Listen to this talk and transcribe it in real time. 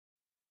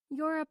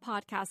You're a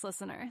podcast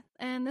listener,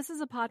 and this is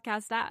a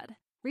podcast ad.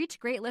 Reach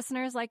great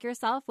listeners like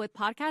yourself with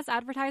podcast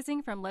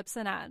advertising from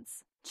Libsyn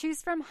Ads.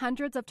 Choose from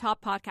hundreds of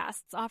top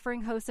podcasts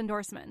offering host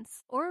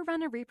endorsements, or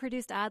run a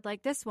reproduced ad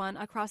like this one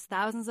across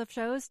thousands of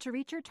shows to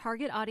reach your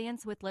target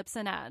audience with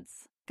Libsyn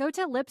Ads. Go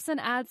to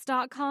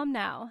libsynads.com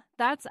now.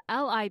 That's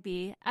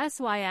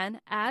LIBSYN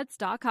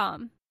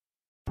ads.com.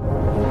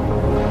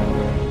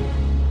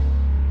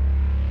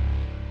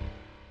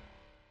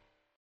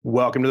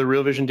 Welcome to the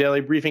Real Vision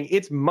Daily Briefing.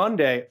 It's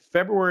Monday,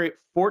 February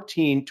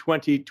 14,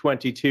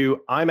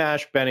 2022. I'm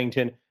Ash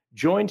Bennington,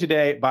 joined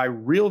today by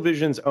Real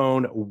Vision's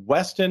own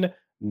Weston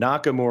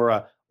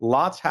Nakamura.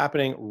 Lots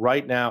happening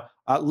right now.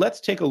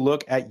 Let's take a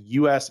look at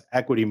U.S.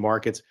 equity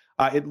markets.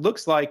 It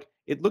looks like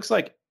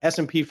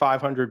S&P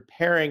 500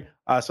 pairing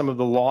some of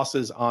the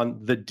losses on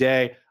the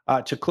day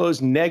to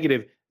close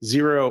negative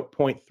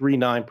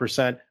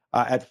 0.39%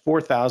 at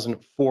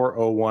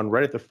 4,401,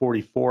 right at the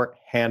 44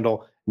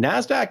 handle.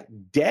 NASDAQ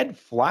dead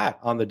flat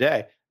on the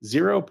day,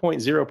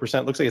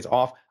 0.0%. Looks like it's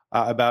off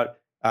about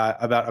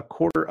a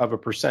quarter of a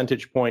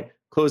percentage point,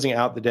 closing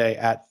out the day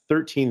at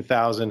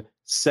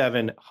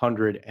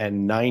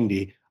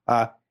 13,790.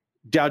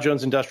 Dow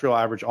Jones Industrial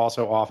Average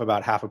also off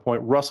about half a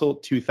point. Russell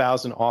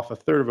 2000 off a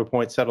third of a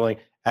point, settling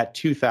at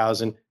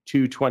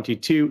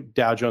 2,222.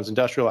 Dow Jones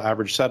Industrial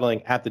Average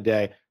settling at the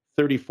day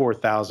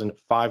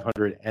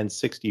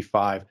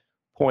 34,565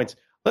 points.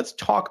 Let's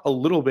talk a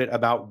little bit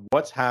about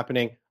what's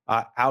happening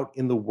out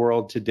in the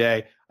world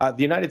today. The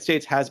United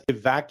States has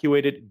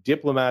evacuated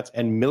diplomats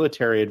and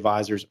military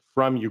advisors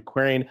from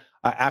Ukraine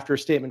after a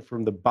statement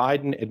from the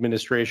Biden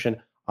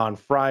administration on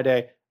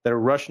Friday that a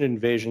Russian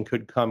invasion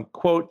could come,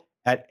 quote,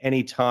 at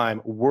any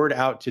time. Word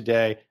out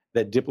today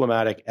that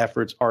diplomatic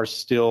efforts are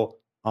still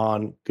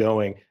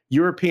ongoing.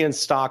 European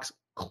stocks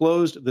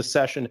closed the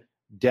session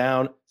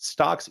down.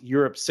 Stocks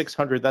Europe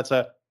 600, that's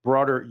a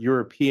broader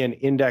European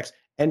index,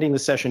 ending the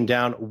session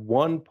down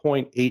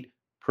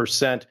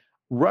 1.8%.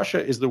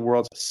 Russia is the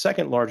world's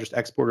second largest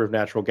exporter of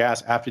natural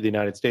gas after the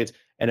United States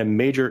and a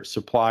major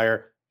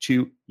supplier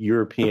to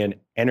European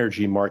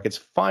energy markets.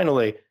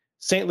 Finally,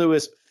 St.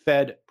 Louis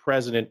Fed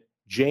President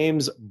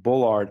James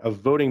Bullard, a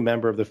voting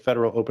member of the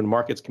Federal Open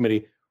Markets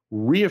Committee,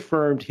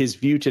 reaffirmed his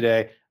view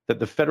today that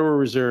the Federal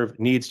Reserve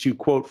needs to,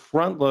 quote,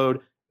 front load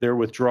their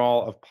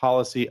withdrawal of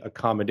policy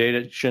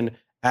accommodation,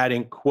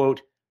 adding,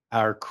 quote,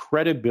 our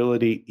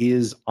credibility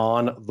is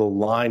on the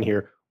line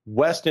here.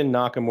 Weston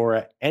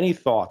Nakamura, any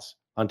thoughts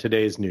on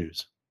today's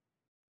news?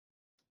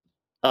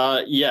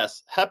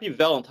 Yes. Happy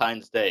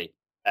Valentine's Day,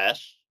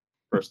 Ash,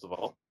 first of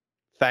all.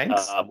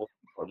 Thanks. More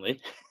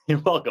importantly, you're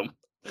welcome.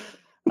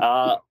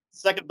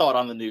 Second thought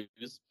on the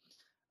news.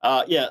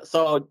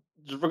 So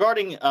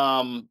regarding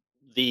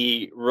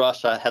the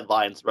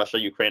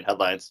Russia-Ukraine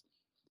headlines,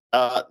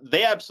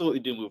 they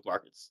absolutely do move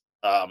markets.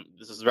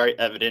 This is very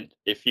evident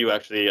if you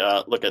actually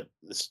look at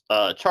this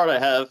chart I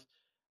have.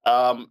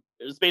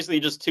 It's basically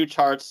just two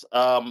charts.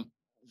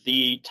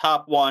 The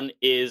top one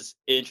is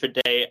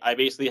intraday. I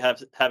basically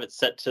have it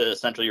set to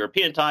Central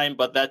European time,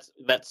 but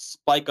that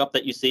spike up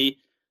that you see,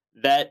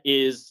 that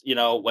is,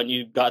 when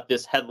you got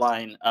this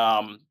headline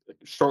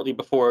shortly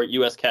before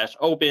U.S. cash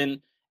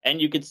open, and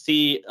you could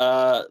see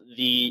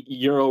the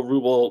euro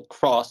ruble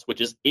cross,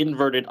 which is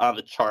inverted on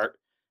the chart,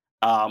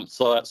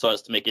 so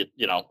as to make it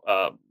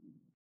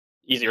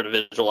easier to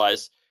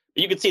visualize.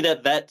 But you can see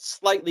that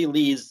slightly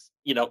leads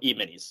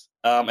E-minis.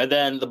 And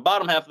then the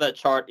bottom half of that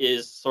chart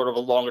is sort of a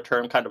longer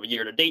term kind of a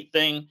year-to-date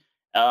thing.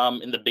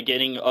 In the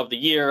beginning of the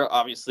year,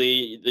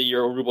 obviously, the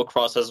euro-ruble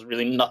cross has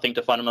really nothing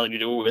to fundamentally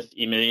do with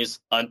E-minis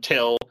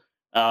until,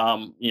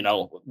 this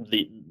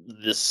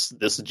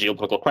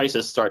geopolitical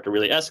crisis start to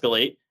really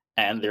escalate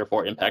and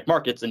therefore impact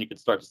markets, and you can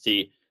start to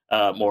see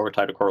more of a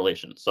tighter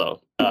correlation.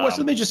 So, let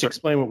me just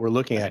explain what we're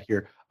looking at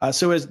here.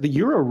 So as the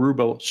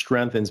euro-ruble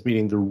strengthens,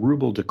 meaning the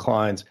ruble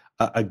declines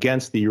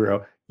against the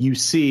euro, you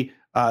see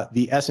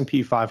the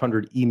S&P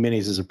 500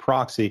 E-minis as a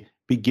proxy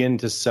begin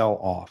to sell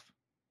off.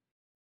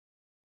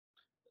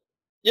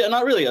 Yeah,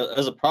 not really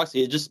as a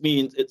proxy. It just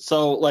means it's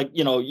so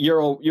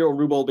euro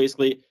ruble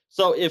basically.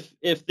 So if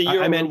the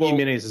euro, I meant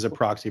E-minis as a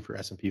proxy for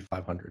S&P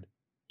 500.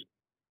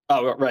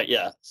 Oh, right,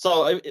 yeah.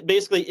 So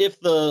basically,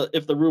 if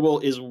the ruble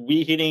is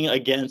weakening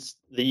against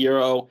the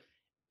euro,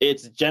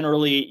 it's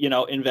generally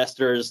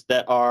investors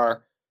that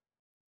are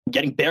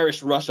getting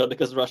bearish Russia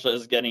because Russia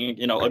is getting,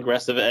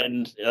 aggressive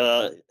and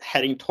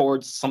heading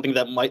towards something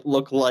that might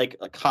look like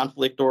a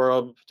conflict or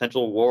a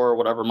potential war or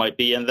whatever it might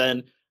be. And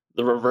then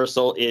the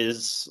reversal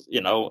is,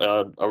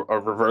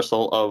 a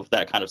reversal of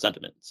that kind of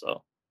sentiment.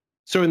 So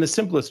in the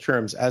simplest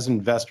terms, as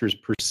investors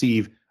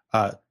perceive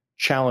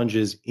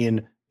challenges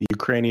in the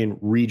Ukrainian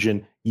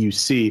region, you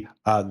see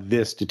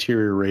this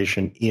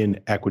deterioration in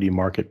equity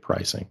market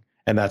pricing.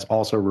 And that's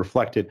also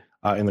reflected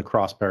in the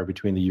crossbar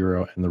between the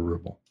euro and the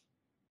ruble.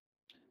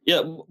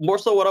 Yeah, more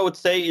so what I would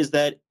say is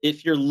that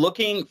if you're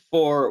looking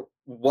for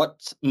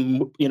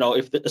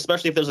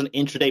especially if there's an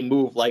intraday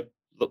move like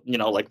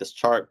this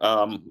chart,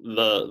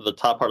 the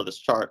top part of this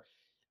chart,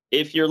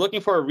 if you're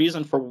looking for a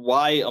reason for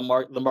why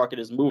the market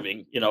is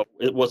moving,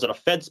 was it a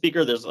Fed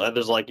speaker? There's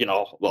like,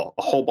 well,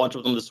 a whole bunch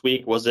of them this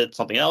week. Was it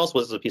something else?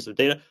 Was it a piece of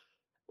data?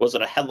 Was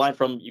it a headline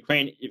from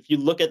Ukraine? If you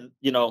look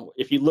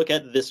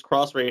at this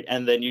cross rate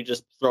and then you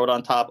just throw it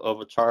on top of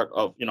a chart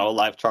of, a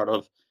live chart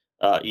of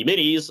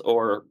E-minis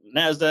or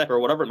NASDAQ or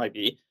whatever it might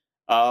be,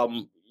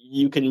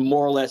 you can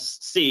more or less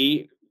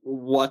see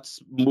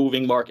what's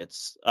moving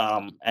markets.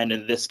 And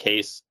in this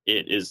case,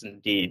 it is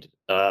indeed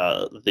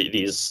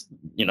these,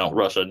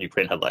 Russia and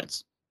Ukraine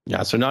headlines.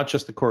 Yeah. So not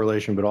just the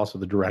correlation, but also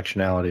the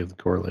directionality of the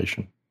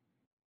correlation.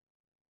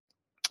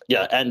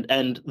 Yeah,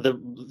 and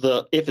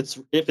the if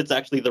it's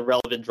actually the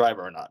relevant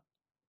driver or not.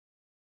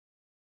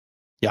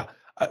 Yeah,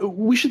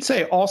 we should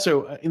say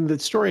also in the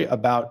story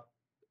about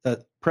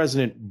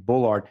President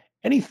Bullard,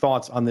 any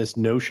thoughts on this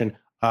notion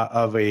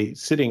of a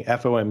sitting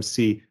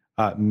FOMC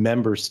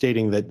member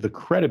stating that the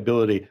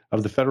credibility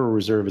of the Federal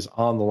Reserve is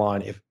on the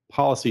line if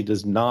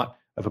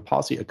a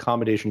policy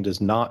accommodation does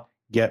not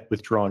get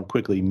withdrawn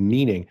quickly,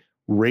 meaning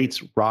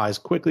rates rise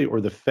quickly or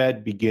the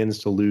Fed begins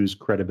to lose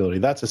credibility?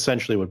 That's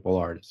essentially what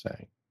Bullard is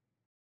saying.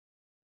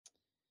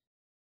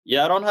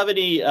 Yeah, I don't have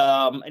any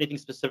anything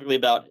specifically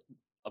about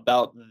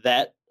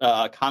that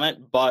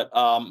comment, but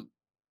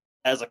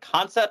as a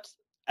concept,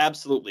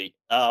 absolutely.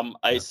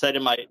 I said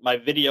in my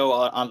video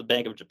on the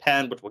Bank of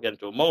Japan, which we'll get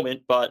into in a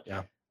moment, but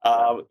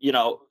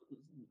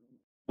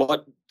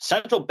what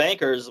central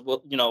bankers,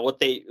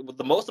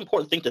 the most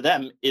important thing to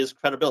them is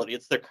credibility.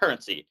 It's their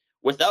currency.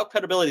 Without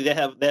credibility, they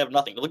have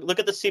nothing. Look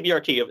at the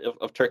CBRT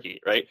of Turkey,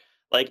 right?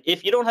 Like,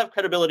 if you don't have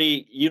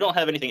credibility, you don't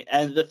have anything.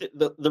 And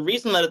the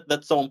reason that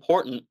that's so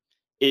important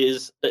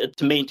is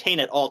to maintain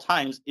at all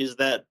times is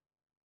that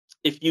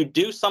if you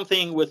do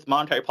something with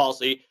monetary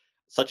policy,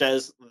 such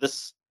as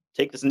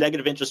take this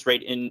negative interest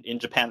rate in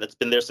Japan that's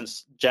been there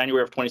since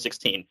January of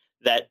 2016,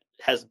 that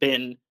has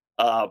been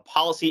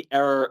policy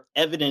error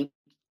evident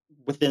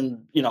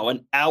within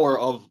an hour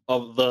of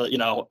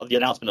the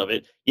announcement of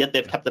it, yet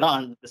they've kept it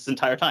on this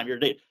entire time year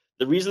to date.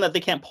 The reason that they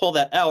can't pull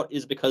that out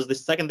is because the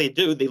second they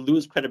do, they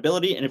lose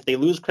credibility, and if they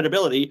lose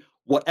credibility,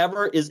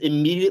 whatever is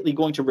immediately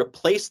going to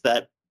replace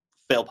that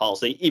failed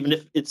policy, even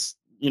if it's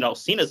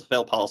seen as a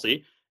failed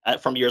policy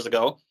from years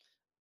ago,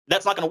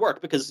 that's not going to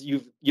work because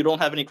you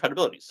don't have any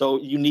credibility. So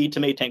you need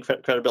to maintain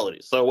credibility.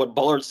 So what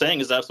Bullard's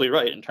saying is absolutely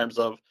right in terms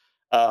of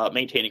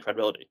maintaining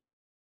credibility.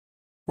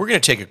 We're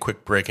going to take a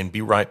quick break and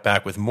be right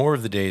back with more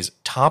of the day's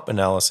top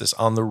analysis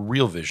on the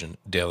Real Vision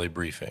Daily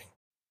Briefing.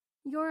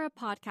 You're a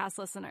podcast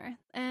listener,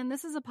 and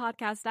this is a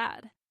podcast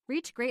ad.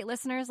 Reach great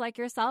listeners like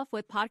yourself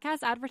with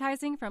podcast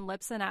advertising from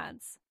Libsyn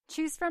Ads.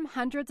 Choose from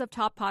hundreds of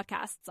top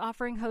podcasts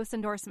offering host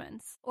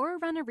endorsements, or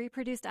run a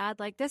reproduced ad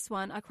like this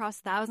one across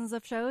thousands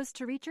of shows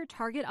to reach your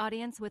target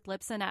audience with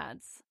Libsyn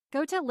Ads.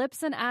 Go to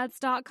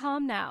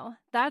libsynads.com now.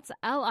 That's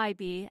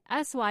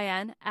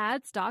LIBSYN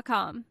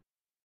ads.com.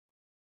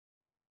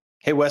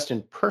 Hey,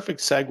 Weston, perfect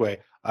segue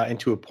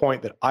into a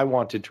point that I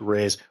wanted to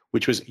raise,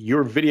 which was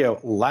your video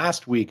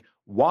last week,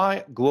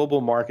 why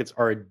global markets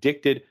are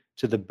addicted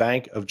to the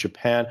Bank of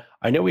Japan.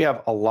 I know we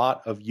have a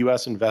lot of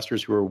U.S.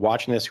 investors who are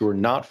watching this who are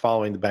not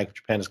following the Bank of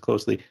Japan as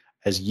closely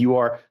as you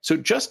are. So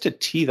just to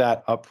tee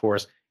that up for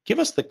us, give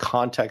us the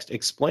context,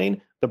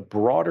 explain the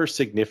broader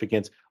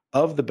significance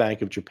of the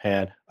Bank of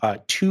Japan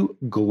to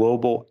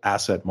global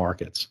asset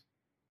markets.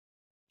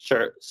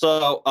 Sure.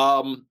 So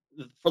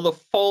for the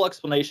full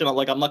explanation, I'm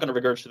not going to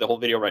regurgitate the whole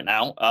video right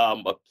now,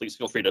 but please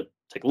feel free to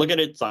take a look at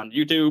it. It's on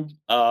YouTube.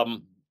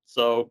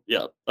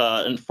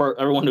 And for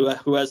everyone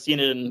who has seen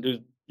it and who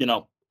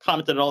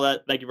commented and all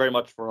that, thank you very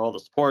much for all the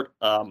support.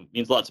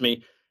 Means a lot to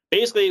me.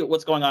 Basically,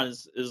 what's going on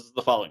is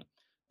the following.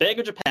 Bank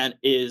of Japan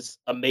is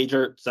a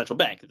major central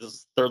bank. This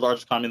is the third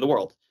largest economy in the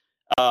world.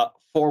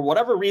 For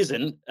whatever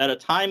reason, at a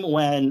time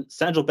when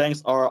central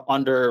banks are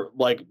under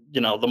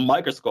the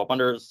microscope,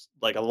 under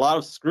a lot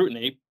of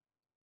scrutiny,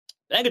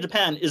 Bank of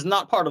Japan is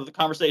not part of the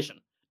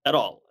conversation at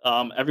all.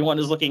 Everyone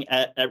is looking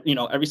at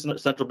every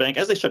central bank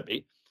as they should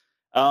be.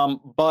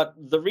 But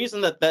the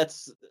reason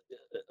that's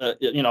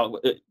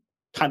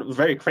kind of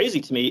very crazy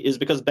to me is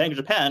because Bank of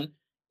Japan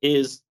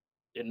is,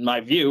 in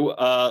my view,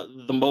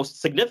 the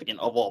most significant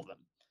of all of them.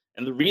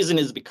 And the reason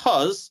is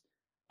because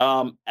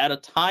at a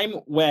time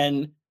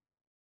when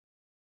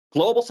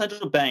global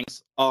central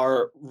banks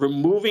are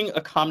removing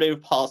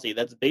accommodative policy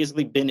that's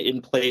basically been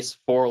in place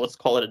for, let's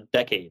call it, a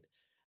decade,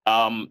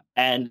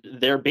 and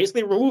they're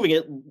basically removing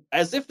it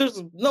as if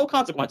there's no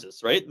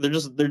consequences, right? They're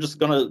just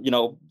gonna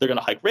they're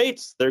gonna hike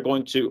rates, they're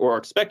going to, or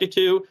expected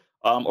to,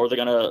 or they're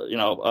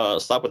gonna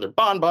stop with their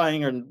bond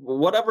buying or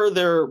whatever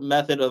their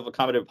method of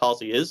accommodative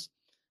policy is.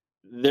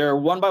 They're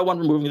one by one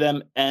removing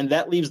them, and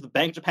that leaves the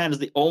Bank of Japan as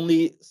the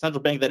only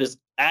central bank that is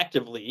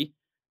actively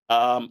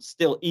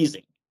still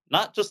easing,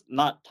 not just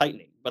not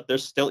tightening, but they're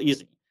still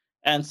easing.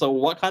 And so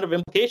what kind of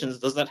implications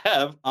does that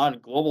have on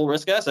global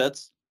risk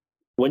assets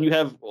when you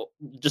have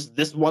just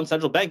this one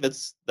central bank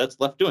that's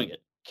left doing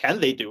it? Can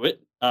they do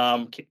it?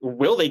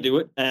 Will they do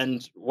it?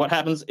 And what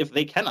happens if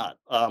they cannot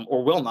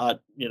or will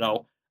not,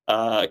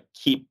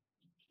 keep,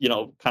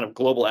 kind of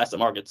global asset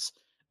markets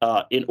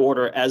in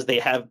order as they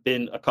have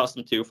been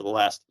accustomed to for the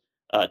last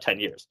 10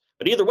 years.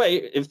 But either way,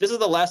 if this is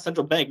the last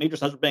major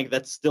central bank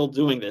that's still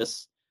doing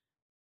this,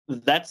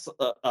 that's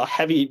a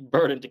heavy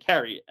burden to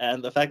carry.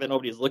 And the fact that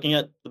nobody is looking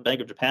at the Bank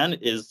of Japan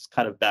is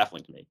kind of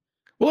baffling to me.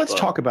 Well, let's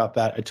talk about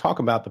that and talk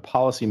about the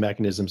policy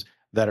mechanisms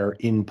that are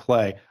in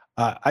play.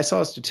 I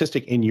saw a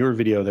statistic in your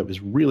video that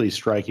was really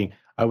striking,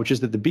 which is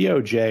that the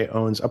BOJ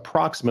owns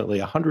approximately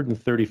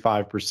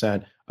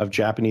 135% of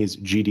Japanese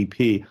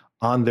GDP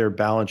on their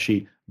balance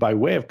sheet. By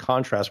way of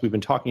contrast, we've been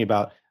talking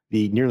about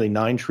the nearly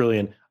 $9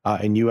 trillion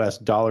in U.S.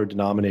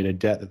 dollar-denominated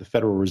debt that the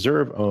Federal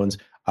Reserve owns.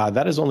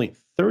 That is only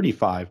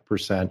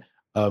 35%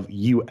 of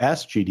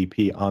U.S.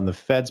 GDP on the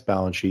Fed's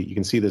balance sheet. You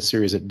can see this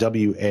series at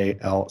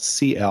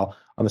WALCL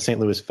on the St.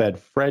 Louis Fed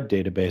FRED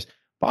database.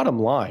 Bottom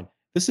line,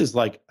 this is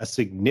like a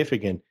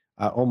significant,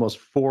 almost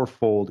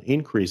fourfold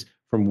increase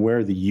from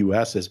where the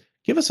U.S. is.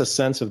 Give us a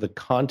sense of the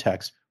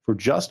context for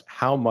just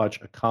how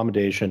much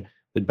accommodation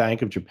the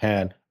Bank of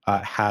Japan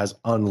has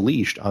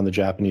unleashed on the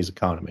Japanese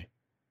economy.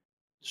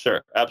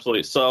 Sure,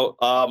 absolutely. So,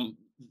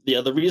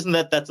 the reason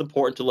that that's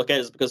important to look at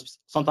is because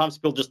sometimes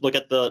people just look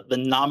at the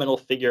nominal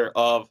figure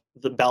of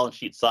the balance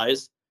sheet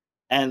size,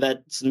 and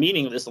that's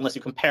meaningless unless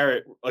you compare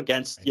it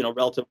against,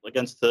 relative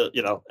against the,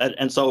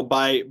 and so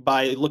by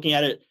looking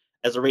at it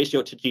as a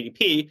ratio to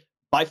GDP,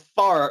 by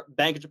far,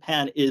 Bank of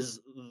Japan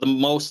is the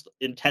most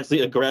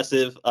intensely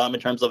aggressive in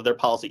terms of their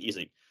policy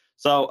easing.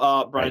 So,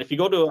 Brian, Right. if you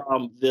go to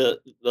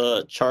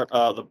the chart,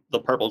 the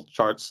purple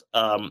charts,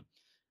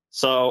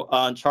 so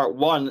on chart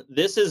 1,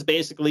 this is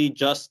basically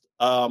just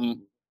a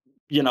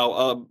chart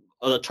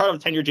of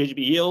 10-year JGB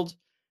yield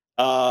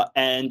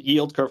and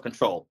yield curve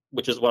control,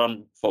 which is what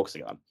I'm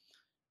focusing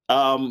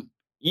on.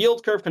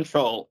 Yield curve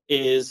control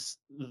is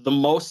the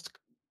most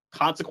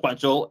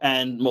consequential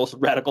and most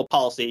radical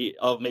policy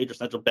of major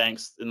central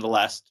banks in the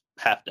last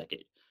half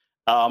decade.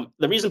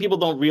 The reason people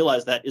don't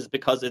realize that is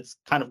because it's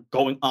kind of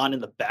going on in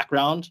the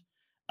background.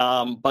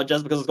 But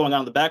just because it's going on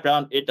in the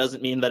background, it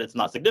doesn't mean that it's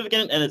not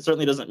significant, and it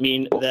certainly doesn't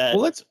mean that.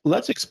 Well,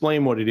 let's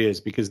explain what it is,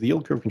 because the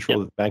yield curve control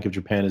that the Bank of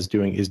Japan is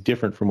doing is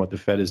different from what the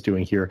Fed is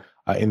doing here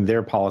in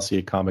their policy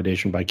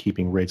accommodation by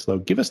keeping rates low.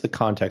 Give us the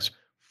context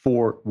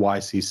for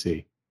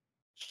YCC.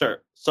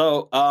 Sure.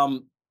 So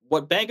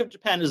what Bank of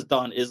Japan has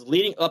done is,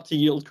 leading up to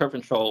yield curve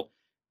control,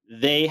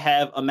 they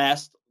have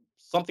amassed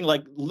something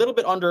like a little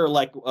bit under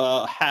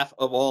half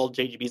of all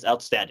JGBs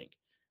outstanding.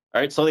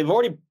 All right. So they've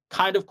already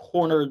kind of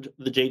cornered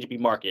the JGB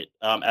market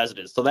as it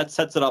is. So that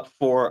sets it up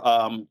for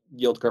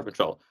yield curve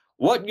control.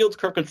 What yield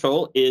curve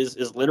control is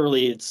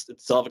literally, it's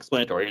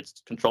self-explanatory.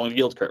 It's controlling the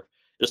yield curve.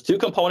 There's two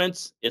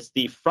components. It's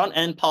the front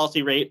end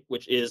policy rate,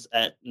 which is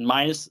at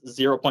minus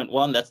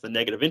 0.1. That's the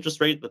negative interest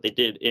rate that they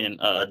did in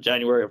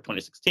January of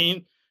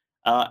 2016.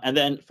 And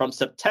then from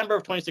September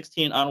of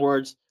 2016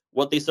 onwards,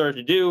 what they started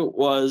to do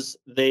was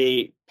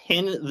they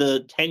pin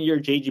the 10-year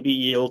JGB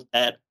yield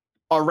at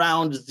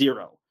around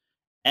 0.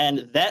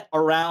 And that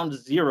around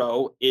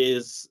 0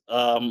 is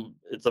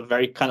it's a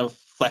very kind of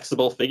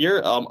flexible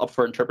figure up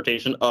for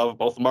interpretation of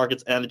both the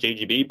markets and the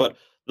JGB. But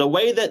the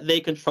way that they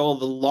control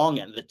the long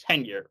end, the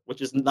 10-year,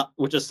 which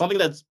is something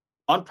that's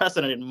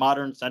unprecedented in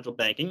modern central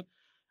banking,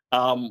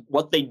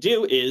 what they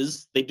do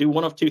is they do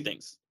one of two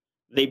things.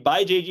 They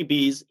buy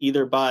JGBs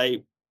either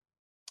by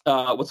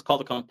what's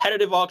called a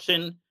competitive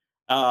auction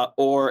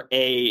or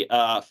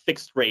a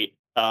fixed rate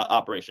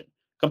operation.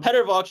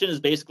 Competitive auction is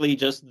basically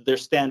just their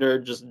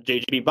standard, just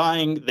JGB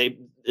buying.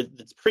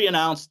 It's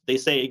pre-announced. They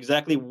say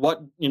exactly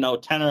what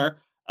tenor,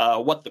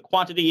 what the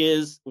quantity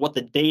is, what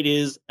the date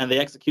is, and they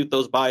execute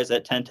those buys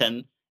at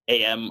 10:10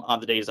 a.m. on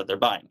the days that they're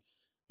buying.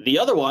 The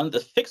other one, the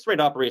fixed rate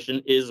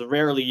operation, is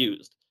rarely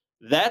used.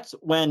 That's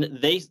when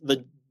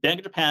the Bank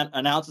of Japan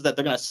announces that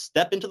they're going to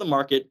step into the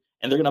market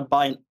and they're going to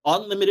buy an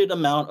unlimited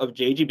amount of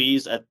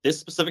JGBs at this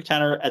specific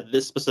tenor at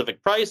this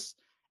specific price.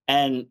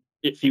 And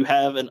if you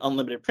have an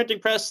unlimited printing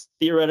press,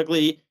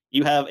 theoretically,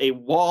 you have a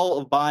wall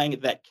of buying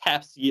that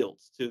caps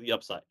yields to the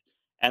upside.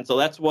 And so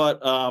that's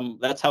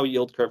how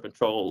yield curve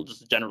control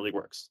just generally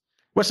works.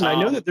 Weston, I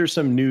know that there's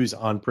some news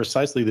on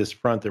precisely this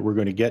front that we're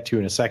going to get to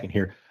in a second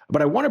here,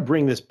 but I want to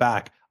bring this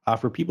back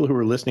for people who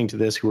are listening to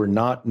this who are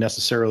not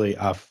necessarily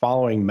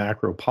following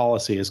macro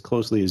policy as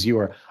closely as you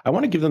are. I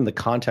want to give them the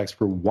context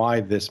for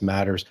why this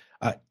matters.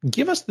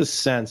 Give us the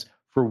sense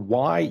for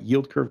why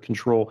yield curve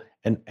control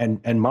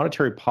and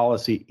monetary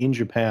policy in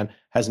Japan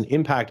has an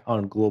impact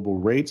on global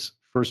rates,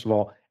 first of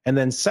all, and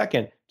then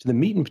second, to the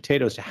meat and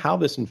potatoes, to how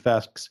this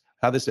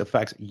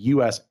affects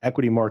U.S.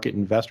 equity market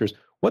investors,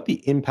 what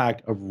the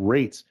impact of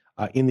rates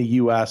in the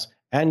U.S.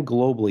 and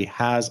globally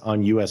has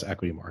on U.S.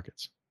 equity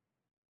markets.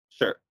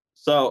 Sure.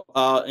 So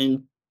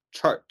in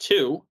chart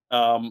 2,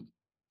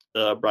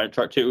 Brian,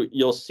 chart 2,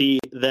 you'll see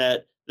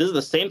that this is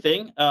the same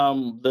thing,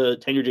 the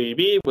 10-year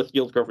JGB with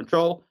yield curve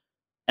control.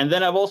 And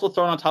then I've also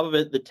thrown on top of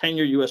it the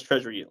 10-year U.S.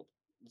 Treasury yield.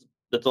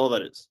 That's all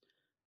that is.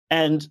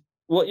 And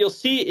what you'll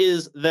see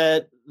is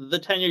that the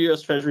 10-year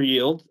U.S. Treasury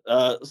yield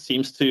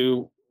seems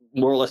to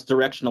more or less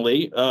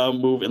directionally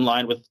move in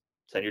line with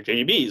 10-year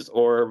JGBs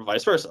or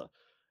vice versa.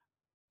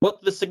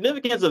 What the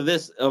significance of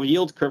this of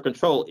yield curve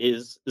control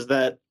is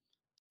that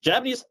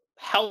Japanese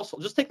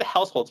households, just take the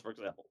households for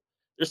example,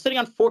 they're sitting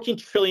on 14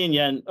 trillion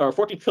yen or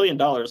 $14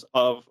 trillion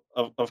of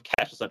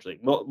cash essentially.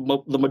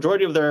 The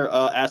majority of their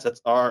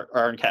assets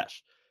are in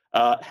cash.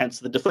 Hence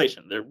the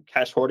deflation. They're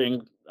cash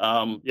hoarding,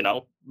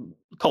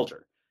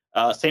 culture.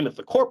 Same with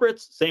the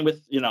corporates. Same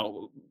with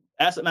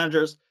asset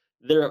managers.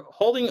 They're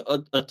holding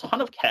a ton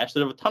of cash.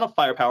 They have a ton of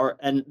firepower,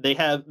 and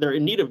they're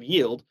in need of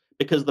yield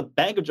because the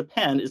Bank of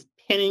Japan is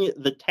pinning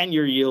the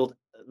 10-year yield,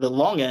 the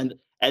long end,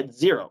 at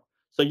zero.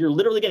 So you're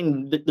literally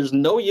there's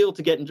no yield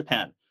to get in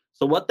Japan.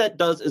 So what that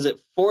does is it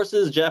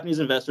forces Japanese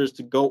investors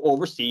to go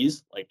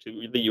overseas, like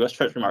to the U.S.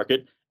 Treasury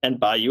market, and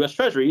buy U.S.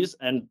 Treasuries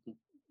and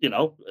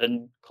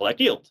collect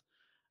yield.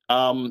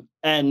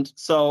 And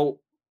so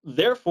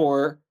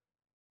therefore,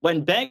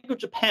 when Bank of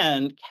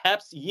Japan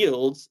caps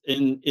yields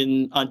on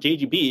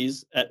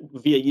JGBs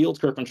via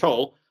yield curve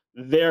control,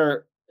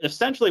 they're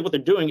essentially what they're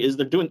doing is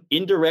they're doing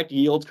indirect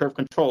yield curve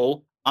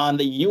control on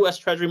the U.S.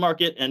 Treasury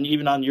market and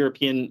even on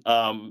European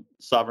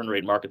sovereign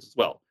rate markets as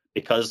well,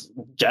 because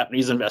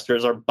Japanese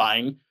investors are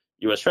buying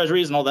U.S.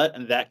 Treasuries and all that,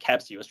 and that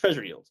caps U.S.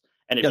 Treasury yields.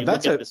 And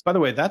if by the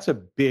way, that's a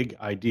big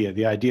idea.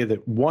 The idea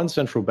that one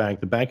central bank,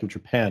 the Bank of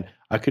Japan,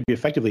 could be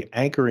effectively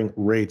anchoring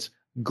rates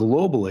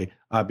globally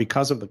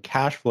because of the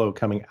cash flow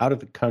coming out of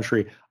the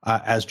country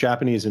as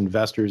Japanese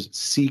investors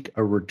seek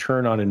a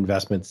return on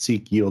investment,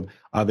 seek yield.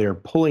 They are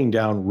pulling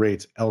down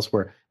rates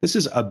elsewhere. This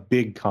is a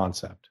big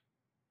concept.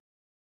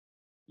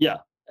 Yeah,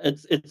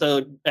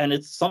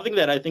 it's something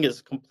that I think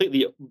is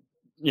completely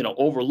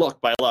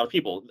overlooked by a lot of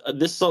people.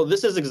 This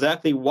is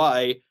exactly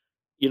why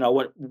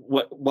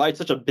why it's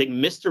such a big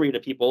mystery to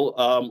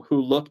people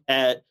who look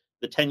at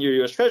the 10-year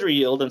U.S. Treasury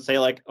yield and say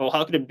like, oh,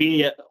 how could it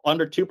be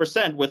under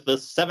 2% with the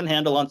 7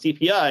 handle on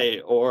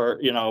CPI, or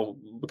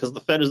because the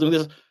Fed is doing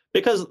this?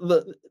 Because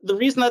the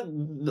reason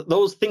that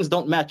those things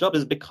don't match up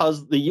is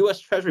because the U.S.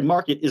 Treasury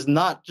market is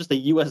not just a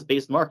U.S.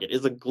 based market;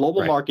 it's a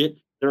global market.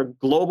 There are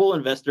global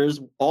investors,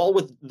 all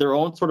with their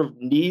own sort of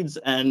needs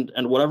and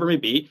whatever it may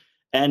be.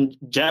 And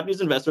Japanese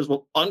investors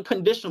will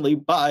unconditionally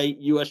buy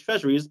U.S.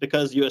 Treasuries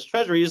because U.S.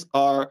 Treasuries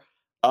are,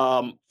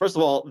 first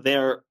of all,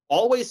 they're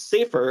always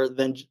safer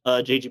than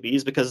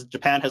JGBs because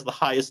Japan has the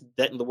highest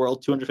debt in the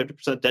world,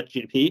 250% debt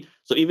to GDP.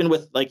 So even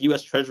with like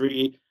U.S.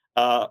 Treasury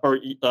or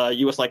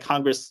U.S. like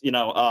Congress,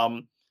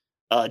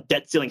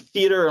 debt ceiling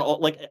theater,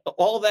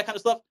 all of that kind of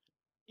stuff,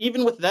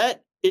 even with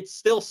that, it's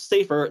still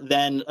safer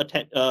than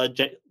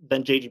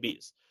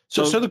JGBs.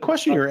 So the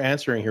question you're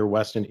answering here,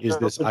 Weston, is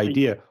this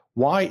idea.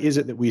 Why is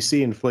it that we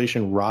see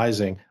inflation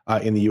rising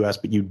in the U.S.,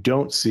 but you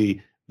don't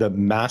see the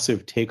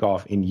massive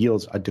takeoff in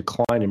yields, a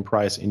decline in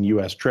price in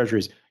U.S.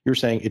 Treasuries? You're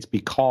saying it's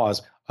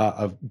because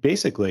of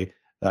basically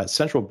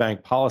central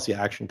bank policy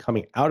action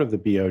coming out of the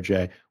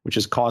BOJ, which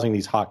is causing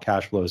these hot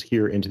cash flows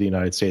here into the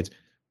United States,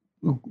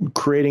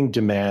 creating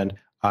demand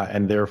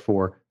and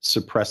therefore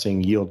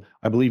suppressing yield.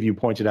 I believe you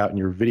pointed out in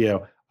your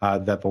video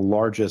that the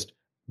largest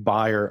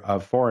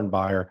foreign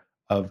buyer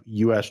of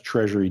U.S.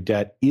 Treasury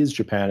debt is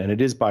Japan, and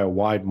it is by a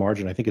wide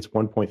margin. I think it's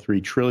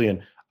 1.3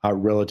 trillion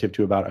relative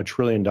to about $1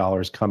 trillion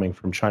coming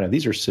from China.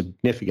 These are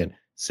significant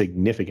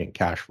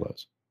cash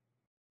flows.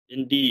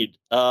 Indeed,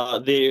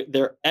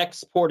 they're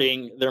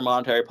exporting their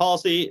monetary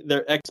policy.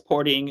 They're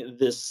exporting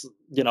this,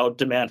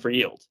 demand for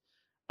yield.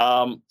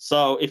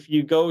 So if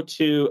you go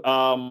to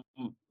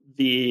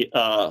the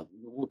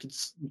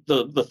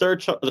third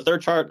chart,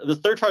 the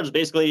third chart is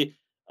basically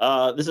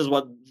this is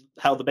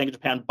how the Bank of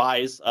Japan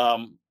buys.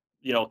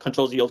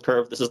 Controls the yield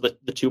curve. This is the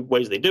two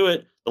ways they do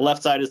it. The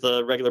left side is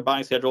the regular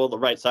buying schedule. The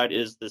right side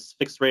is this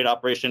fixed rate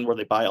operation where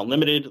they buy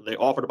unlimited. They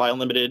offer to buy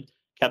unlimited,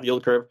 cap the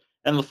yield curve.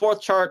 And the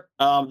fourth chart,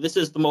 this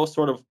is the most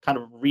sort of kind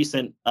of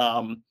recent,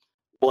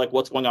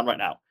 what's going on right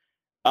now.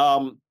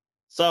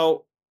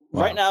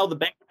 Right now, the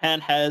Bank of Japan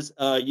has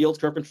yield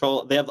curve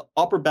control. They have the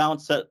upper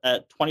bound set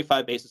at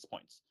 25 basis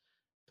points.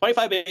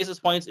 25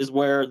 basis points is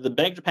where the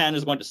Bank of Japan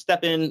is going to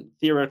step in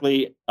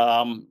theoretically,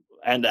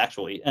 and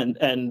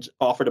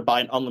offer to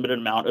buy an unlimited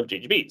amount of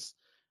JGBs.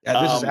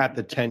 Yeah, this is at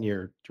the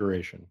 10-year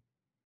duration.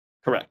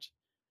 Correct.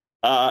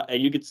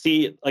 And you could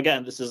see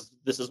again, this is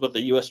what the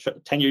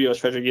 10-year U.S.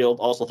 Treasury yield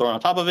also thrown on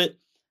top of it,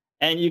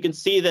 and you can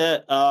see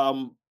that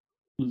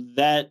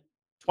that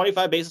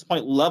 25 basis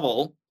point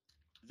level,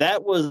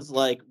 that was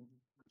like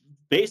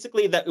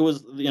basically that it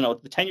was the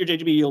 10-year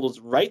JGB yield was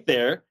right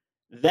there.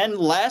 Then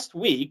last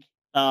week,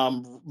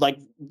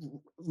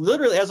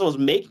 literally as I was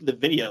making the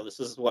video, this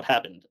is what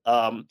happened.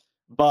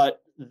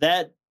 But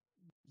that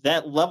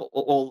level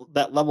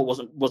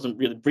wasn't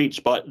really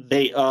breached. But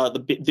the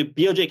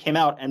BOJ came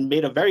out and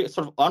made a very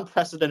sort of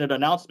unprecedented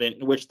announcement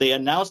in which they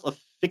announced a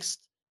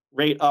fixed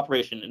rate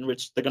operation in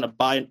which they're going to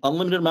buy an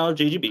unlimited amount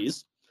of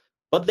JGBs.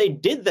 But they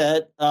did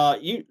that.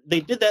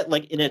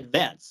 Like in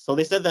advance. So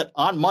they said that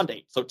on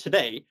Monday, so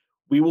today,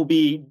 we will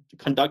be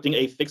conducting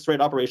a fixed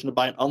rate operation to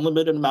buy an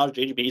unlimited amount of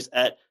JGBs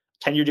at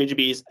 10-year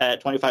JGBs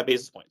at 25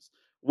 basis points.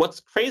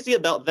 What's crazy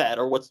about that,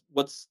 or what's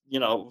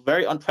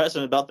very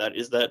unprecedented about that,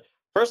 is that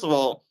first of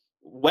all,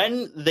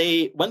 when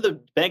the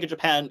Bank of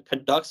Japan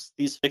conducts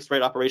these fixed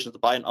rate operations to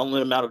buy an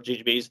unlimited amount of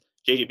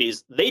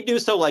JGBs, they do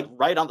so like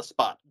right on the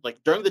spot.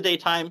 Like during the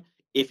daytime,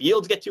 if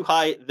yields get too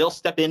high, they'll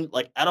step in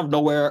like out of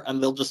nowhere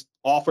and they'll just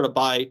offer to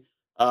buy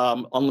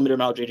unlimited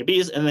amount of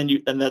JGBs,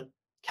 and that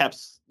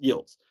caps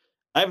yields.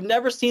 I've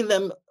never seen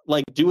them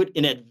like do it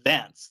in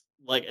advance,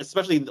 like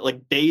especially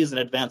like days in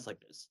advance like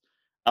this.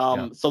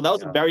 So that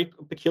was a very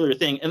peculiar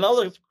thing. And the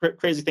other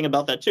crazy thing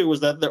about that too was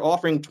that they're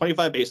offering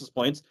 25 basis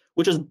points,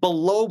 which is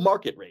below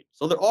market rate.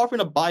 So they're offering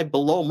to buy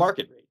below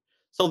market rate.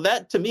 So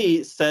that to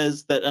me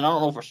says that, and I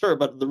don't know for sure,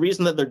 but the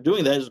reason that they're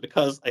doing that is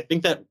because I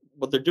think that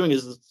what they're doing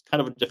is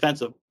kind of a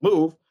defensive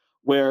move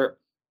where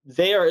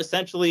they are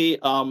essentially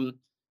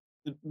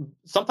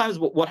sometimes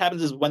what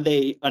happens is when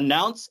they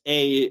announce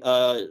a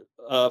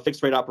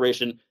fixed rate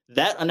operation,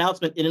 that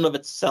announcement in and of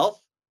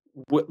itself,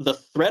 the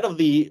threat of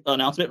the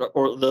announcement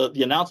or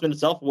the announcement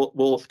itself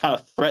will kind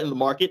of threaten the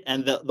market,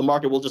 and the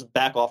market will just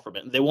back off from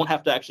it. They won't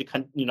have to actually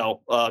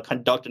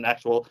conduct an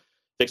actual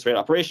fixed rate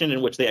operation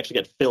in which they actually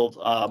get filled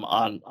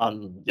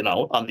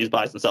on these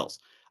buys and sells.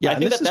 Yeah,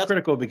 and this is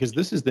critical because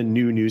this is the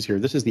new news here.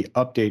 This is the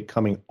update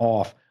coming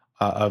off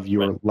of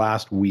your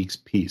last week's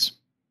piece.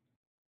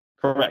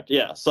 Correct.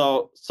 Yeah.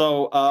 So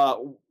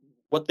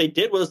what they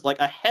did was like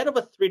ahead of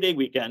a 3-day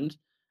weekend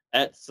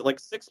at like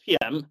 6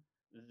 p.m.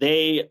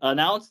 they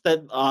announced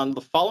that on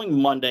the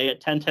following Monday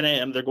at 10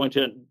 a.m. they're going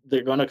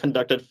to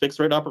conduct a fixed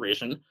rate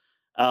operation,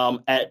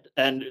 and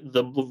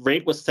the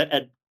rate was set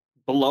at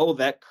below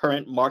that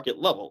current market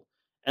level.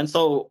 And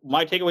so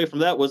my takeaway from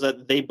that was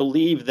that they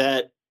believe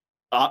that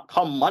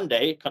come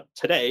Monday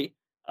today,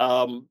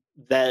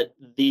 that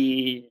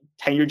the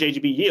 10-year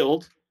JGB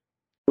yield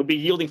would be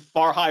yielding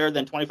far higher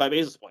than 25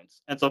 basis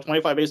points. And so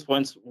 25 basis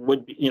points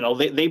would be,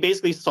 they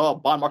basically saw a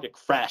bond market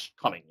crash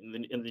coming in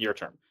the near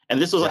term. And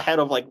this was ahead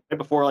of like right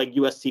before like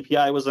US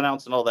CPI was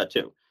announced and all that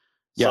too.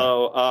 Yeah.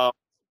 So,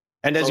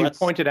 and as you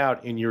pointed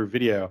out in your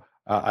video,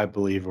 I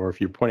believe, or if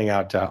you're pointing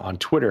out on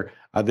Twitter,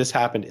 this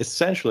happened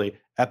essentially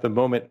at the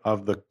moment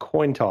of the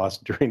coin toss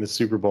during the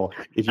Super Bowl.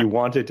 If you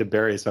wanted to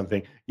bury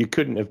something, you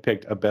couldn't have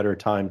picked a better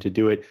time to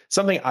do it.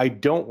 Something I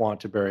don't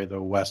want to bury,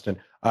 though, Weston,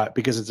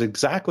 because it's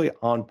exactly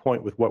on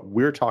point with what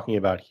we're talking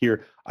about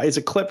here, is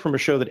a clip from a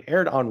show that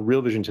aired on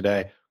Real Vision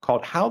today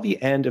called How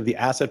the End of the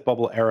Asset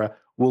Bubble Era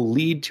Will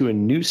Lead to a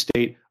New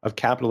State of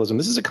Capitalism.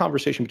 This is a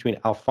conversation between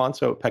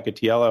Alfonso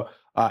Peccatiello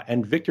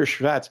and Victor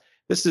Shvets.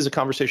 This is a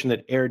conversation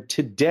that aired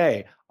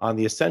today on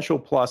the Essential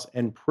Plus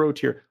and Pro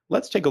tier.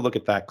 Let's take a look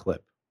at that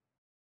clip.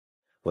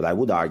 What I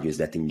would argue is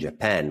that in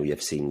Japan, we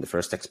have seen the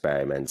first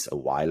experiments a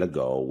while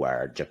ago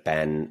where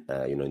Japan,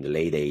 in the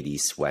late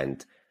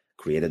 80s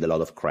created a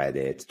lot of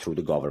credit through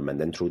the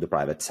government and through the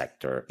private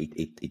sector.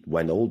 It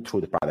went all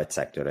through the private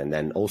sector and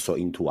then also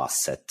into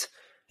asset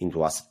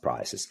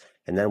prices.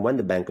 And then when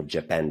the Bank of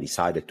Japan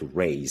decided to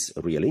raise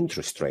real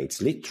interest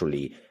rates,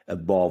 literally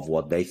above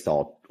what they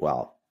thought,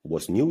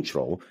 was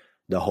neutral,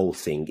 the whole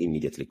thing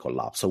immediately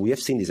collapsed. So we have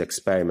seen this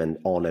experiment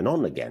on and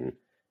on again,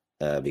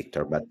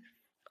 Victor, but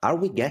are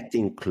we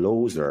getting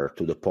closer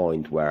to the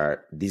point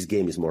where this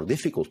game is more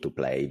difficult to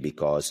play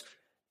because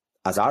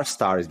as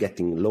R-star is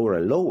getting lower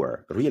and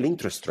lower, real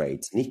interest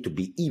rates need to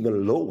be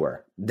even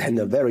lower than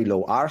a very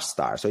low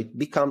R-star. So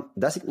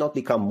does it not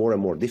become more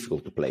and more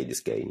difficult to play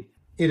this game?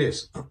 It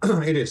is.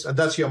 It is. And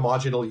that's your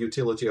marginal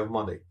utility of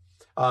money.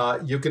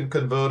 You can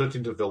convert it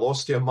into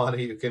velocity of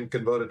money. You can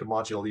convert it to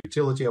marginal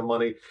utility of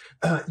money.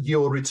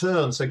 Your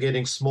returns are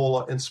getting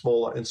smaller and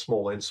smaller and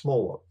smaller and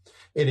smaller.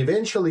 And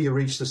eventually you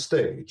reach the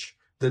stage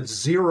that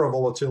zero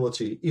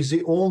volatility is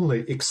the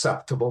only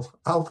acceptable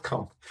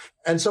outcome.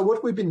 And so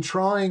what we've been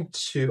trying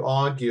to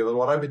argue, and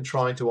what I've been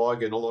trying to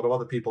argue, and a lot of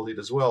other people did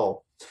as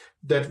well,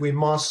 that we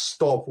must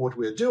stop what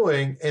we're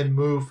doing and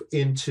move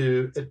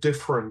into a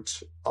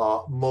different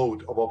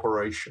mode of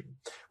operation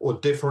or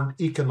different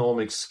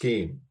economic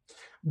scheme.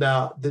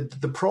 Now,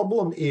 the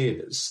problem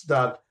is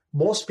that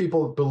most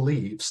people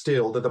believe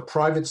still that the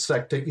private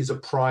sector is a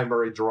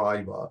primary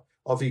driver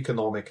of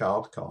economic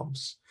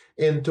outcomes.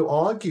 And to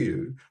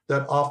argue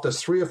that after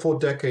 3 or 4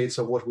 decades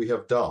of what we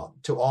have done,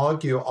 to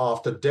argue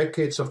after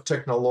decades of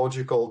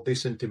technological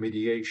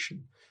disintermediation,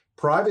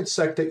 private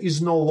sector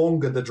is no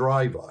longer the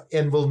driver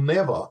and will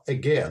never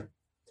again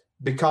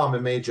become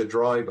a major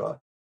driver.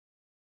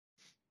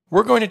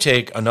 We're going to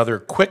take another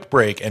quick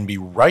break and be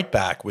right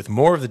back with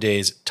more of the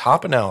day's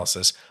top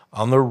analysis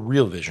on the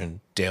Real Vision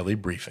Daily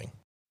Briefing.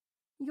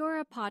 You're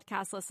a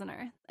podcast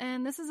listener,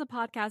 and this is a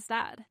podcast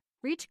ad.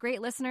 Reach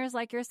great listeners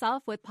like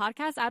yourself with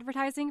podcast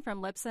advertising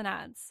from Libsyn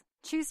Ads.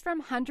 Choose from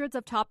hundreds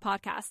of top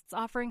podcasts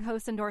offering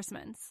host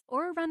endorsements,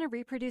 or run a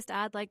reproduced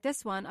ad like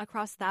this one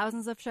across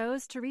thousands of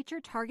shows to reach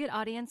your target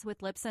audience with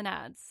Libsyn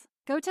Ads.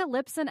 Go to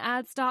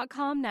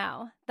libsynads.com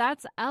now.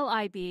 That's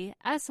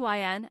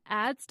LIBSYN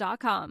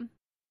ads.com.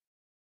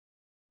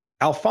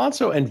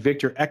 Alfonso and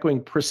Victor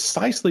echoing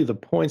precisely the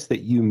points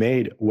that you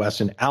made,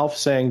 Weston. Alf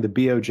saying the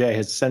BOJ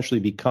has essentially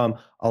become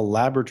a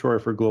laboratory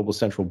for global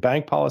central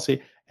bank policy,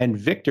 and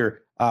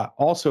Victor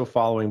also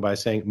following by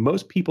saying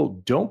most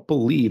people don't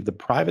believe the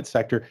private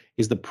sector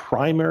is the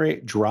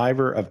primary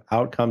driver of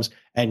outcomes,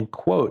 and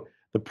quote,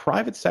 the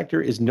private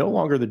sector is no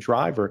longer the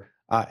driver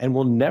and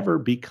will never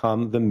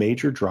become the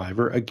major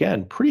driver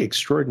again. Pretty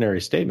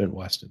extraordinary statement,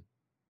 Weston.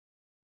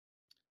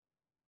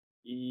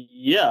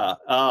 Yeah,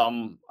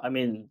 I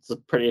mean, it's a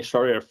pretty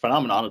extraordinary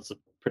phenomenon. It's a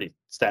pretty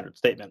standard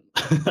statement,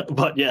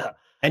 but yeah.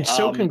 And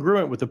so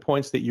congruent with the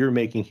points that you're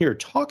making here.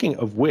 Talking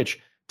of which,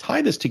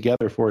 tie this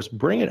together for us,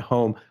 bring it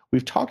home.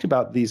 We've talked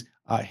about these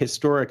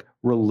historic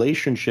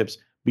relationships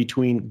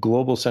between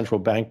global central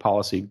bank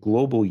policy,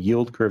 global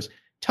yield curves.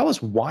 Tell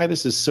us why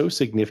this is so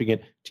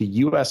significant to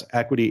U.S.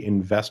 equity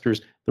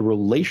investors, the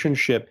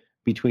relationship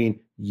between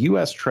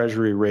U.S.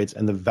 Treasury rates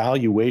and the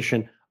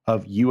valuation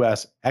of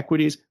U.S.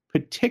 equities,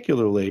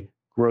 particularly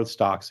growth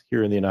stocks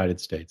here in the United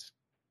States.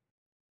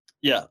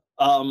 Yeah.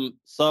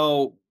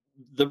 So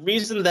the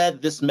reason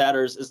that this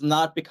matters is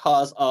not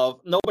because of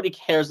nobody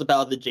cares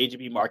about the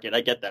JGB market. I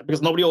get that,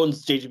 because nobody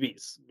owns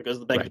JGBs, because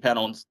the Bank of Japan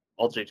owns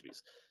all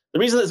JGBs. The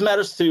reason this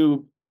matters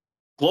to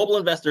global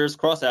investors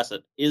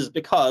cross-asset is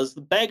because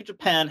the Bank of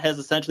Japan has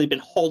essentially been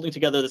holding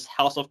together this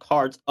house of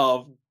cards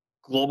of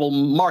global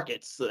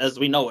markets as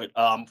we know it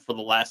for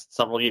the last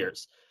several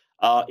years,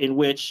 in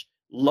which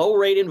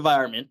low-rate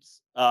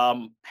environments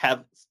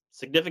have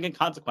significant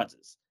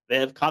consequences. They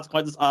have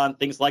consequences on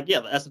things like,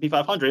 the S&P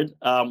 500,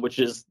 which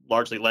is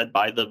largely led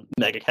by the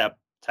mega cap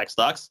tech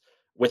stocks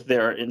with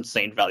their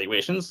insane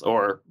valuations,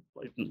 or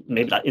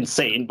maybe not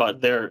insane, but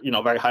they're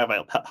very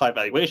high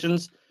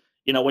valuations.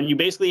 When you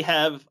basically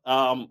have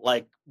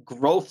like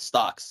growth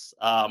stocks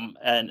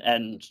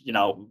and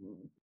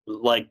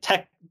like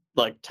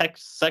tech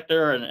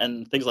sector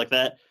and things like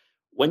that,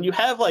 when you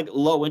have like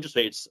low interest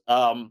rates,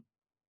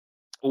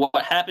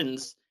 what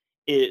happens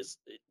is,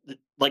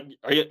 like,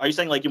 are you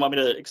saying, like, you want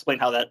me to explain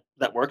how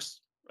that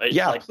works? Right?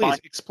 Yeah, like, please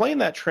explain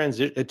that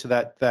transit to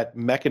that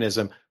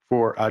mechanism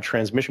for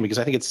transmission, because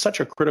I think it's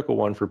such a critical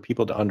one for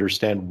people to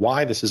understand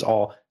why this is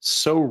all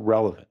so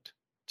relevant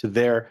to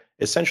their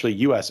essentially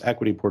U.S.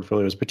 equity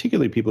portfolios,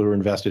 particularly people who are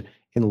invested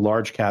in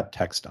large cap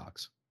tech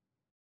stocks.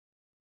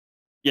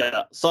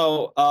 Yeah.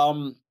 So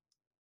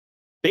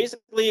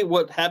basically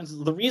what happens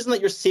is the reason that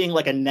you're seeing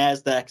like a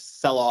NASDAQ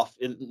sell-off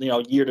in,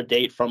 year to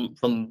date from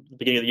the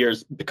beginning of the year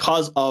is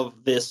because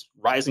of this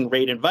rising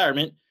rate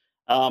environment.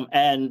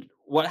 And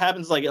what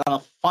happens, like, on a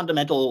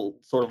fundamental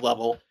sort of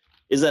level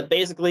is that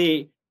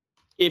basically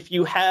if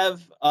you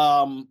have,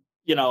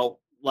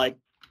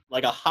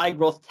 like a high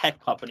growth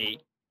tech company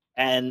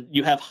and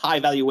you have high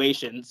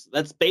valuations,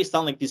 that's based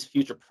on like these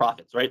future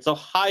profits, right? So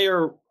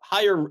higher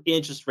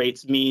interest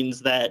rates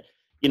means that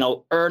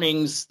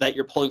earnings that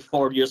you're pulling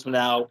forward years from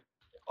now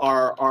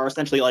are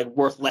essentially like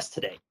worth less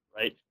today,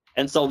 right?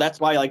 And so that's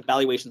why like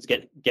valuations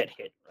get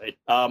hit, right?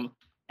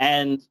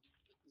 And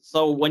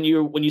so when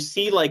you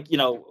see like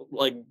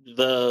like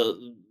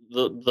the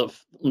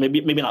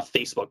maybe not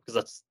Facebook, because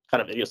that's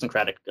kind of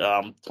idiosyncratic,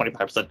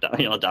 25%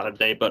 down, down a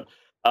day, but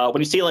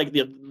when you see like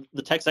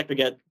the tech sector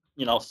get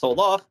sold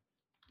off,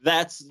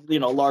 that's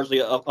largely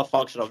a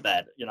function of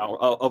that,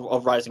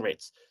 of rising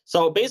rates.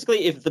 So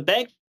basically, if the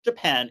Bank of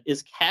Japan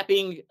is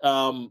capping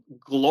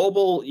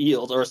global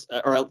yields,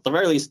 or at the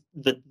very least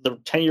the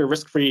 10-year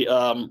risk-free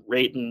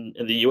rate in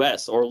the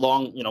U.S., or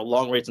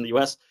long rates in the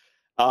U.S.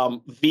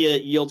 Via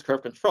yield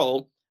curve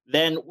control,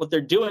 then what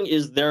they're doing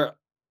is they're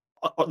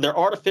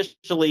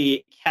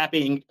artificially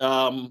capping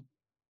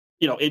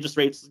interest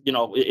rates in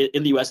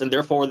the U.S., and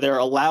therefore they're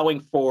allowing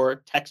for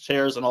tech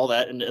shares and all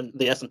that and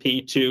the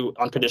S&P to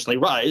unconditionally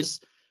rise,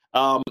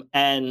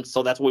 and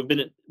so that's what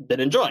we've been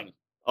enjoying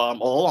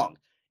all along.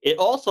 It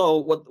also,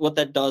 what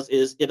that does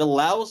is it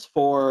allows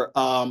for,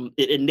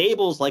 it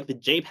enables like the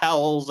Jay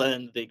Powells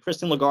and the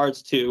Christine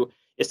Lagardes to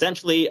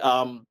essentially,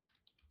 to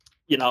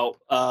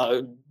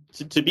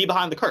be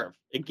behind the curve.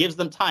 It gives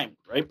them time,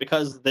 right?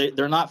 Because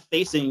they're not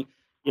facing,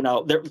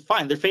 they're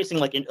fine. They're facing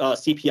like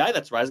CPI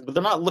that's rising, but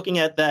they're not looking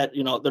at that.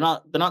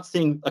 They're not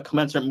seeing a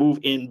commensurate move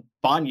in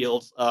bond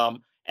yields,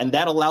 and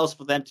that allows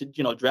for them to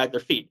drag their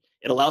feet.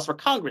 It allows for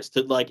Congress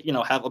to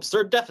have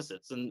absurd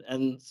deficits,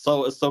 and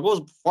so it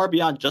goes far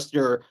beyond just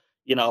your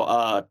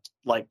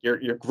like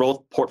your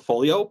growth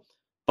portfolio,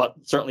 but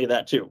certainly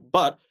that too.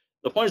 But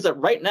the point is that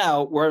right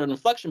now we're at an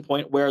inflection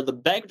point where the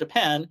Bank of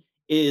Japan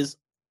is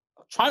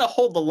trying to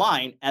hold the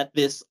line at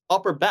this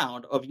upper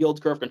bound of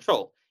yield curve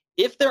control.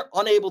 If they're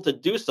unable to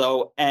do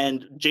so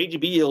and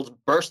JGB yields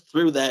burst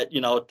through that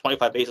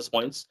 25 basis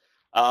points,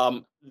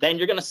 then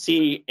you're going to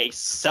see a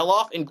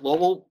sell-off in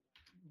global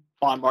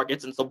bond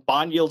markets, and so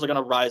bond yields are going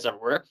to rise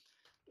everywhere.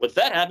 When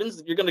that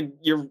happens, you're going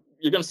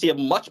to see a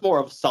much more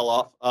of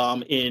sell-off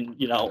in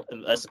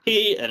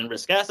S&P and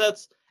risk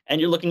assets,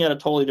 and you're looking at a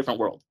totally different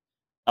world,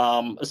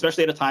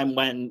 especially at a time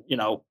when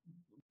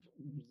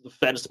the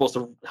Fed is supposed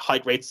to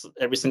hike rates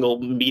every single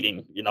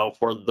meeting,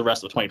 for the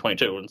rest of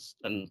 2022,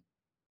 and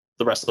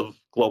the rest of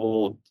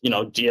global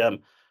GM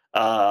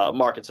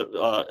markets,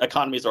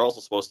 economies are also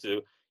supposed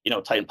to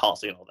tighten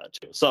policy and all that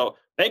too. So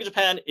Bank of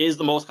Japan is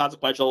the most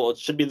consequential. It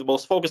should be the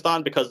most focused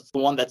on because it's the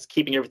one that's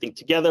keeping everything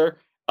together.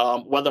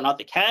 Whether or not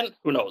they can,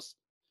 who knows?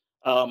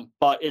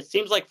 But it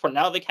seems like for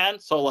now they can.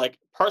 So like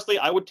personally,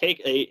 if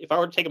I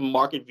were to take a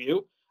market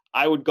view,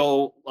 I would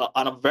go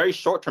on a very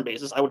short-term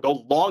basis. I would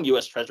go long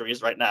U.S.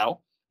 Treasuries right now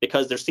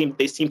because they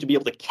seem to be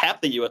able to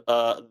cap the yields,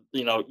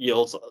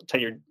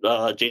 10-year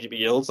JGB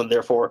yields, and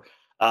therefore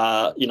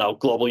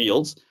global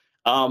yields.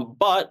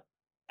 But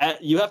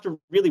you have to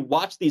really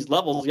watch these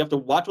levels. You have to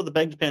watch what the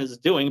Bank of Japan is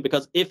doing,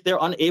 because if they're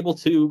unable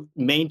to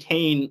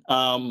maintain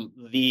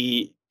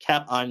the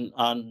cap on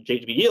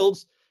JGB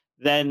yields,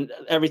 then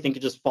everything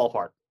could just fall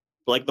apart.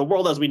 Like the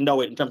world as we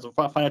know it in terms of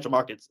financial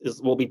markets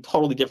will be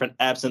totally different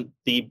absent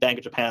the Bank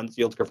of Japan's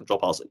yield curve control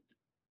policy.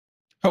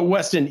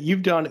 Weston,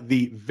 you've done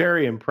the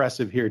very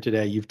impressive here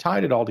today. You've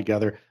tied it all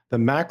together, the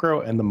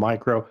macro and the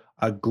micro,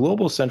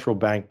 global central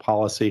bank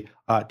policy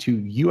to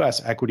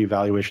U.S. equity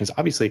valuations.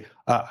 Obviously,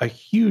 a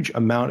huge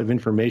amount of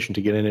information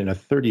to get in a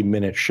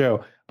 30-minute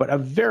show, but a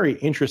very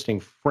interesting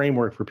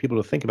framework for people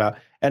to think about.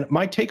 And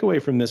my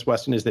takeaway from this,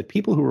 Weston, is that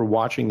people who are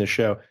watching the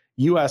show,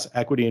 U.S.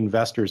 equity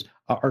investors,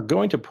 are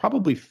going to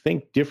probably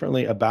think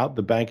differently about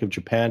the Bank of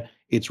Japan,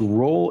 its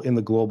role in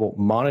the global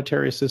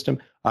monetary system,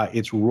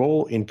 its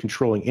role in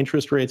controlling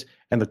interest rates,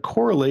 and the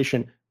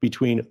correlation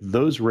between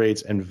those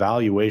rates and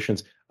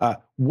valuations.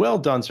 Well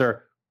done,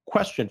 sir.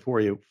 Question for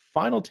you.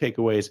 Final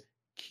takeaways,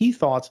 key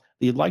thoughts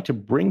that you'd like to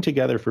bring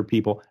together for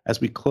people as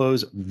we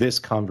close this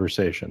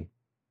conversation.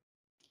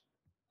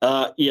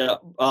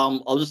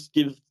 I'll just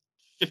give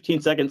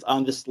 15 seconds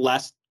on this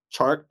last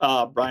chart.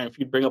 Brian, if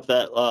you bring up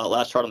that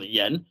last chart on the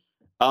yen.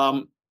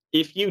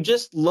 If you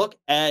just look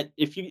at,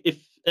 if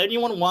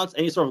anyone wants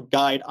any sort of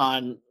guide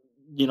on,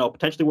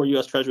 potentially where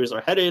U.S. Treasuries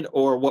are headed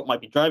or what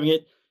might be driving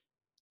it,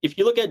 if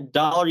you look at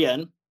dollar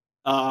yen,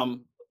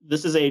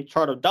 this is a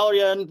chart of dollar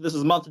yen. This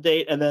is month to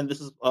date, and then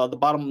this is the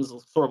bottom is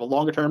sort of a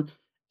longer term,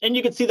 and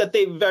you can see that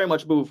they very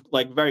much move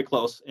like very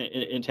close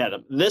in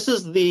tandem. This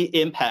is the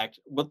impact.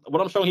 What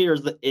I'm showing here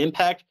is the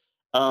impact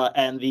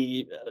and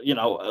the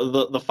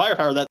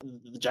firepower that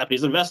the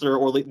Japanese investor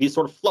or these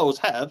sort of flows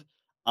have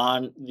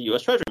on the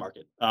U.S. Treasury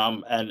market,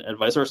 and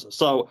vice versa.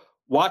 So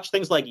watch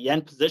things like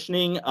yen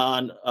positioning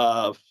on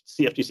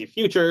CFTC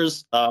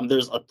futures.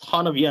 There's a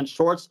ton of yen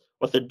shorts.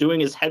 What they're doing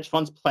is hedge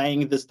funds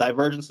playing this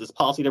divergence, this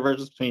policy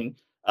divergence between,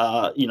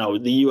 the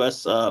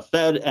U.S.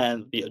 Fed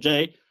and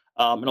BOJ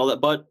and all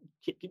that. But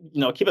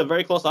keep a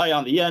very close eye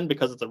on the yen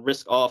because it's a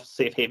risk-off,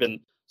 safe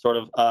haven sort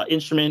of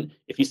instrument.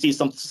 If you see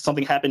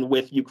something happen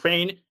with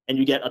Ukraine and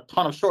you get a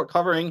ton of short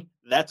covering,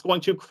 that's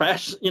going to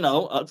crash.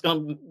 It's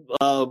going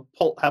to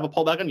have a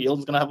pullback on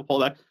yields. It's going to have a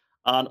pullback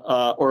on,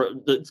 or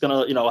it's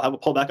going to have a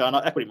pullback on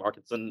equity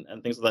markets and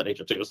things of that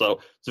nature too. So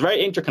it's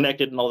very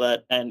interconnected and all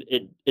that. And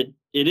it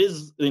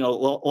is a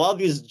lot of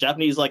these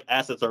Japanese like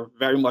assets are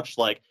very much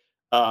like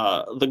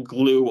the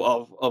glue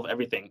of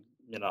everything.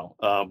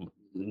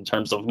 In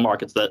terms of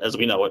markets that as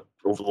we know it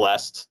over the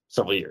last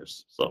several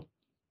years. So.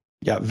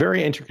 Yeah,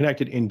 very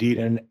interconnected indeed,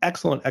 and an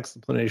excellent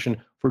explanation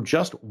for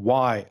just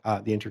why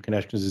the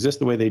interconnections exist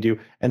the way they do,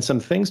 and some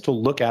things to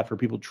look at for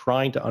people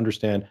trying to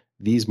understand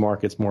these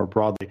markets more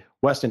broadly.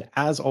 Weston,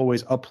 as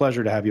always, a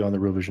pleasure to have you on the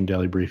Real Vision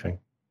Daily Briefing.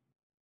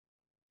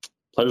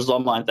 Pleasure's all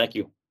mine. Thank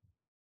you.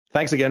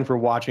 Thanks again for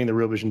watching the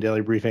Real Vision Daily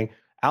Briefing.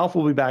 Alf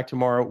will be back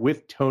tomorrow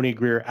with Tony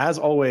Greer. As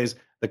always,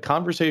 the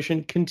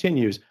conversation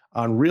continues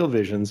on Real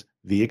Vision's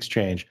The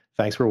Exchange.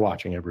 Thanks for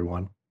watching,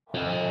 everyone.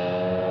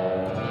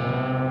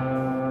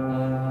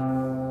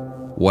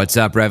 What's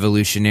up,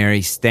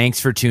 revolutionaries? Thanks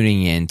for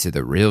tuning in to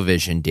the Real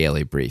Vision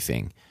Daily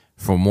Briefing.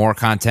 For more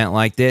content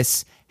like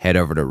this, head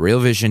over to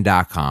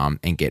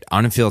realvision.com and get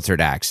unfiltered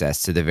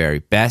access to the very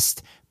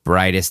best,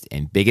 brightest,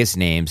 and biggest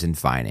names in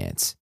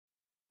finance.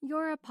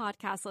 You're a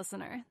podcast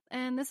listener,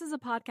 and this is a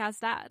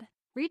podcast ad.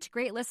 Reach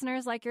great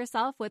listeners like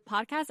yourself with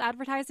podcast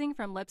advertising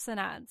from Libsyn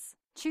Ads.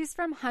 Choose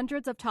from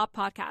hundreds of top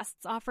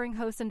podcasts offering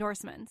host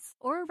endorsements,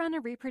 or run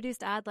a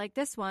reproduced ad like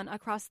this one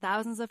across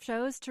thousands of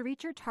shows to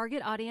reach your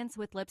target audience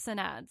with Libsyn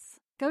Ads.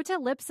 Go to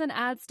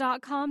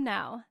libsynads.com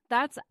now.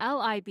 That's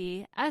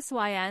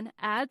LIBSYN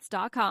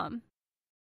ads.com.